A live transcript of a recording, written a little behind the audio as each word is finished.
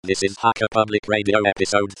This is Hacker Public Radio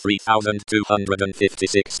episode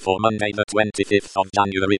 3256 for Monday the 25th of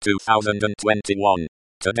January 2021.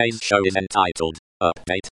 Today's show is entitled,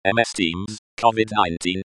 Update, MS Teams,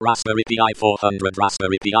 COVID-19, Raspberry PI400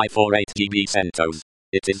 Raspberry PI400 Centos.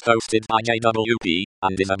 It is hosted by JWP,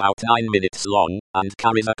 and is about 9 minutes long, and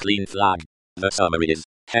carries a clean flag. The summary is,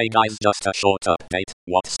 hey guys, just a short update,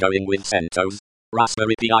 what's going with Centos?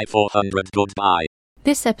 Raspberry PI400 goodbye.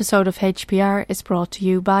 This episode of HPR is brought to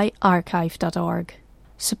you by archive.org.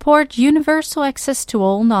 Support universal access to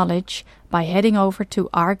all knowledge by heading over to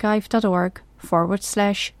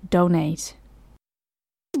archive.org/donate.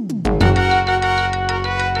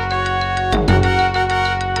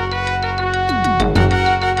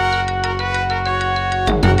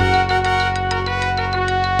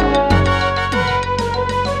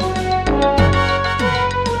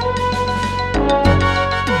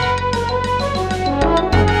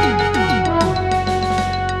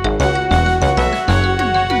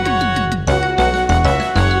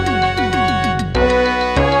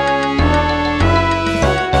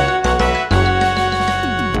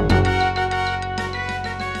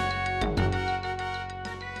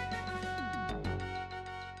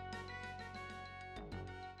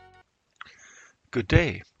 Good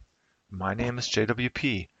day. My name is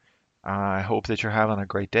JWP. I hope that you're having a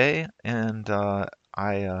great day, and I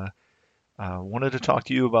wanted to talk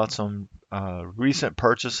to you about some recent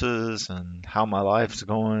purchases and how my life's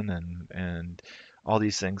going and all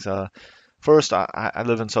these things. First, I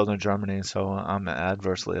live in southern Germany, so I'm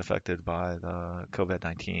adversely affected by the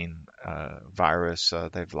COVID-19 virus.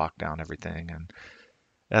 They've locked down everything, and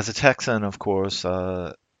as a Texan, of course,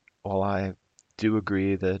 while I do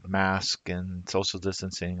agree that masks and social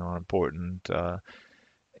distancing are important.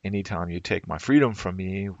 Anytime you take my freedom from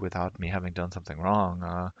me without me having done something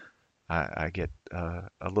wrong, I get a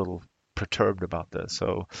little perturbed about this.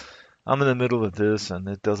 So I'm in the middle of this, and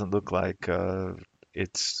it doesn't look like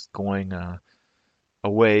it's going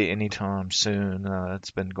away anytime soon. It's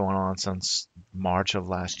been going on since March of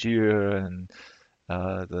last year, and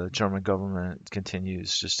the German government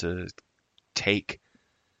continues just to take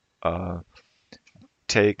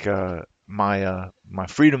my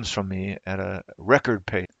freedoms from me at a record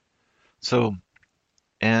pace. So,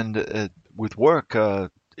 and with work,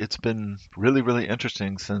 it's been really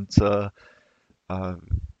interesting since COVID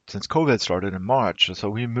started in March. So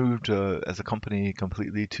we moved as a company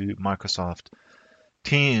completely to Microsoft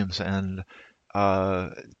Teams, and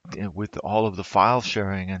with all of the file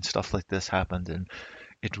sharing and stuff like this happened, and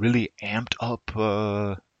it really amped up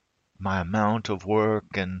my amount of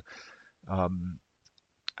work, and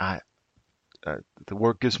the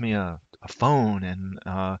work gives me a phone, and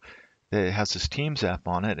it has this Teams app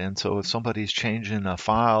on it, and so if somebody's changing a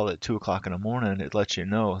file at 2 o'clock in the morning, it lets you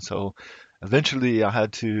know. So eventually I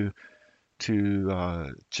had to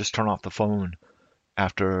just turn off the phone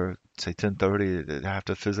after, say, 10:30. I have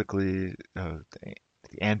to physically, the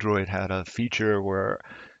Android had a feature where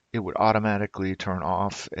it would automatically turn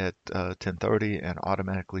off at 10:30 and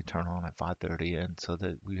automatically turn on at 5:30, and so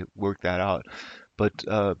that we worked that out. But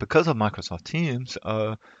because of Microsoft Teams,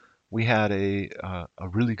 we had a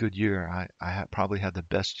really good year. I probably had the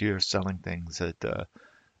best year selling things that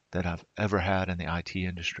I've ever had in the IT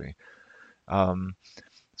industry.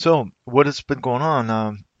 So what has been going on?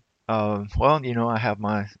 Well, I have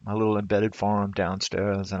my little embedded farm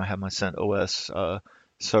downstairs, and I have my CentOS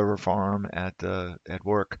server farm at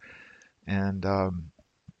work, and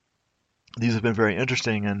these have been very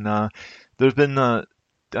interesting. And there's been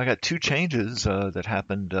I got two changes that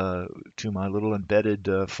happened to my little embedded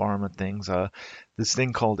farm of things. This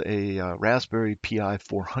thing called a Raspberry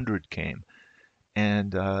PI400 came,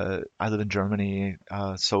 and I live in Germany,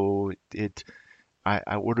 so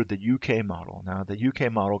I ordered the UK model. Now the UK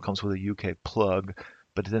model comes with a UK plug,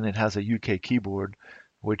 but then it has a UK keyboard,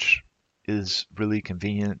 which is really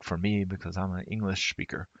convenient for me because I'm an English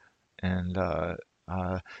speaker, and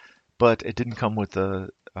but it didn't come with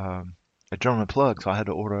a German plug, so I had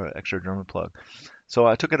to order an extra German plug. So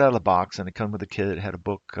I took it out of the box, and it came with a kit. It had a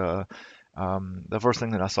book. The first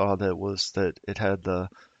thing that I saw that was that it had the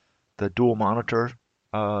dual monitor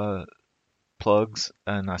plugs,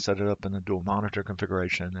 and I set it up in the dual monitor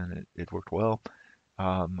configuration, and it worked well.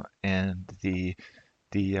 And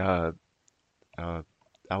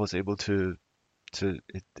I was able to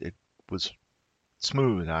it was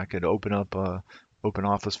smooth. I could open up a open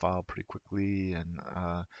office file pretty quickly, and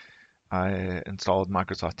I installed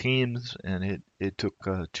Microsoft Teams, and it took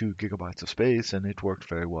 2 gigabytes of space, and it worked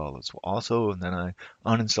very well as well also. And then I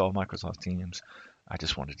uninstalled Microsoft Teams. I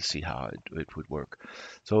just wanted to see how it would work.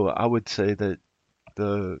 So I would say that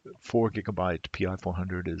the 4 GB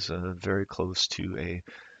PI400 is very close to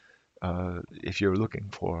if you're looking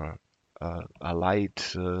for a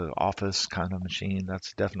light office kind of machine,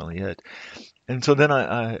 that's definitely it. And so then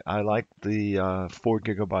I like the 4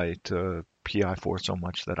 GB PI4 so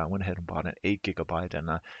much that I went ahead and bought an 8 GB, and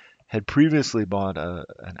I had previously bought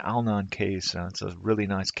an Alnon case, and it's a really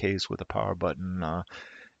nice case with a power button,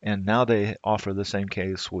 and now they offer the same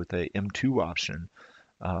case with a M2 option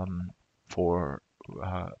um, for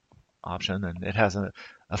uh, option, and it has a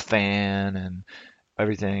fan and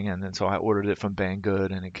everything. And then so I ordered it from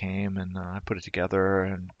Banggood, and it came, and I put it together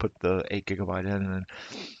and put the 8 GB in, and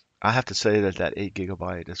I have to say that that 8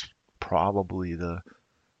 GB is probably the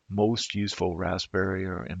most useful Raspberry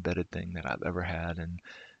or embedded thing that I've ever had.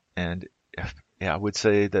 And yeah, I would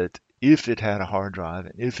say that if it had a hard drive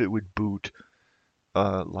and if it would boot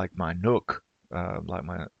like my Nook, like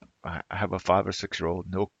my I have a 5 or 6 year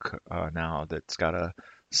old Nook now that's got a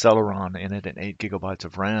Celeron in it and 8 GB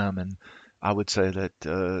of RAM, and I would say that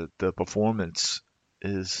the performance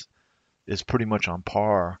is is pretty much on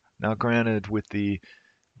par. Now, granted, with the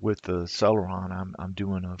Celeron, I'm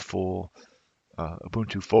doing a full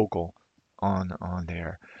Ubuntu Focal on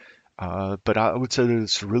there, but I would say that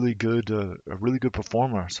it's really good, a really good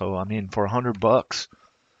performer. So I mean, for $100,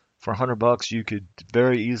 you could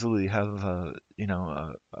very easily have a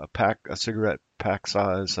cigarette pack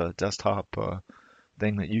size desktop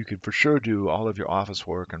thing that you could for sure do all of your office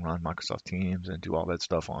work and run Microsoft Teams and do all that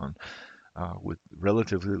stuff on with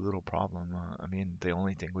relatively little problem. I mean, the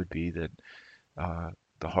only thing would be that uh,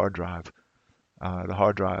 the hard drive,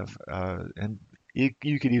 and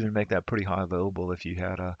you could even make that pretty high available if you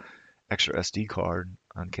had a extra SD card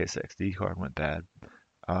in case the SD card went bad.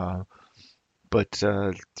 Uh, but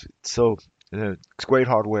so it's great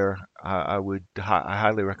hardware. I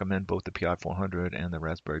highly recommend both the PI400 and the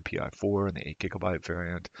Raspberry Pi 4 and the 8 GB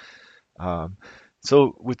variant. Um,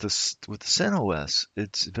 so with the CentOS,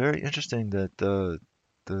 it's very interesting that the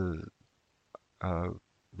uh,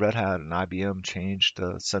 Red Hat and IBM changed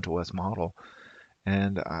the CentOS model,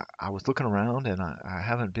 and I was looking around and I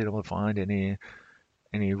haven't been able to find any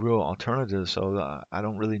real alternatives. So I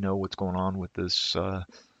don't really know what's going on with this. I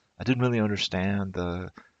didn't really understand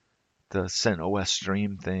the CentOS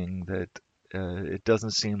stream thing. That it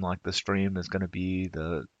doesn't seem like the stream is going to be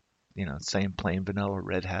the same plain vanilla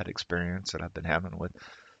Red Hat experience that I've been having with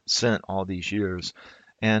Cent all these years.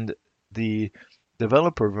 And the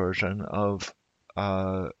developer version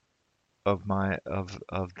uh, of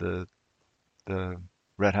the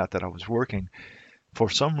Red Hat that I was working, for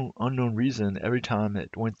some unknown reason, every time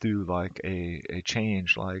it went through like a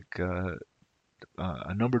change, like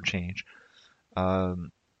a number change,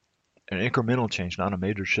 um, an incremental change, not a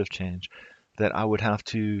major shift change, that I would have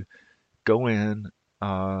to go in,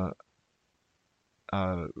 uh,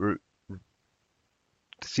 re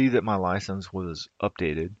see that my license was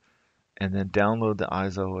updated, and then download the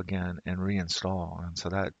ISO again and reinstall. And so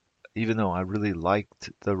that, even though I really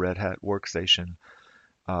liked the Red Hat Workstation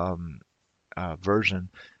um, version,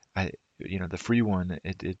 the free one,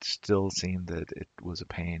 it still seemed that it was a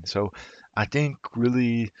pain. So I think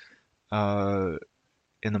really uh,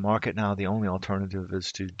 in the market now, the only alternative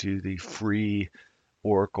is to do the free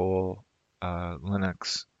Oracle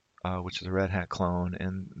Linux, which is a Red Hat clone,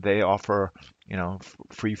 and they offer,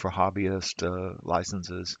 free for hobbyist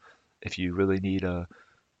licenses. If you really need a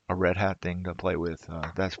Red Hat thing to play with,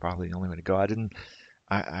 that's probably the only way to go.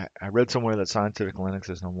 I read somewhere that Scientific Linux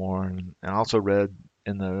is no more, and I also read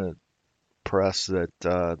in the press that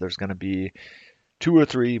there's going to be 2 or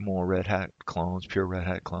 3 more Red Hat clones, pure Red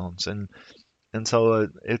Hat clones, and so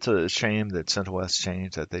it's a shame that CentOS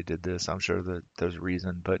changed, that they did this. I'm sure that there's a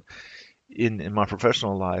reason, but in my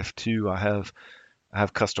professional life too, I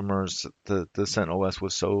have customers. The CentOS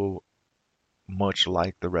was so much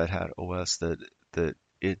like the Red Hat OS that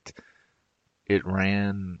it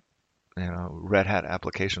ran Red Hat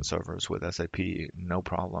application servers with SAP no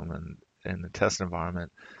problem in the test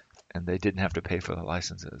environment, and they didn't have to pay for the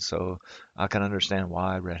licenses. So I can understand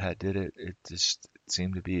why Red Hat did it. It just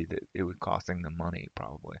seemed to be that it was costing them money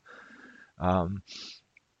probably. Um,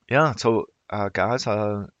 yeah, so guys,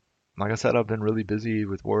 like I said, I've been really busy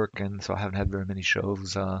with work, and so I haven't had very many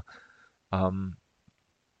shows. Um,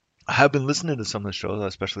 I have been listening to some of the shows,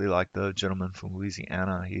 especially like the gentleman from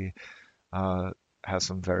Louisiana. He uh, has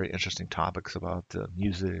some very interesting topics about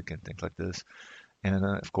music and things like this. And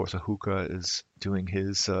of course, Ahuka is doing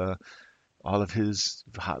his all of his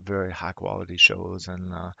very high quality shows,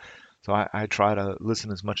 and so I try to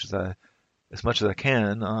listen as much as I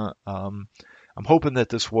can. I'm hoping that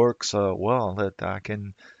this works well, that I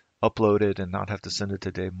can uploaded and not have to send it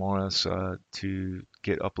to Dave Morris to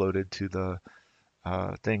get uploaded to the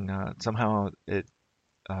thing. Somehow the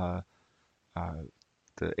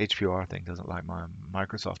HPR thing doesn't like my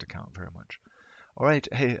Microsoft account very much. All right,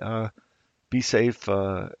 hey, be safe,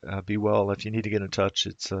 be well. If you need to get in touch,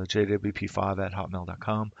 it's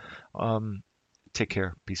jwp5@hotmail.com. Take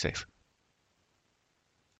care, be safe.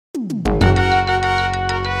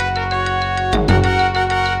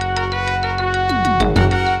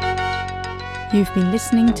 You've been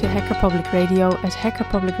listening to Hacker Public Radio at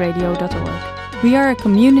hackerpublicradio.org. We are a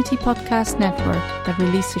community podcast network that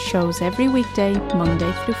releases shows every weekday,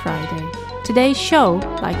 Monday through Friday. Today's show,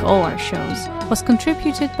 like all our shows, was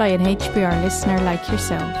contributed by an HPR listener like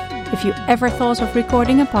yourself. If you ever thought of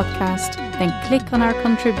recording a podcast, then click on our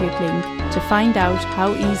contribute link to find out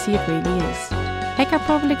how easy it really is. Hacker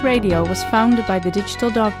Public Radio was founded by the Digital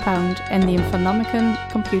Dog Pound and the Infonomicon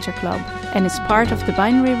Computer Club and is part of the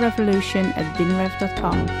binary revolution at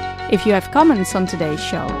binrev.com. If you have comments on today's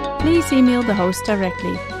show, please email the host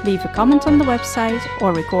directly, leave a comment on the website,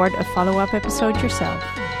 or record a follow-up episode yourself.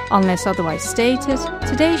 Unless otherwise stated,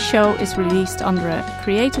 today's show is released under a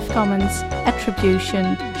Creative Commons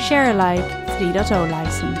Attribution Share Alike 3.0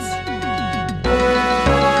 license.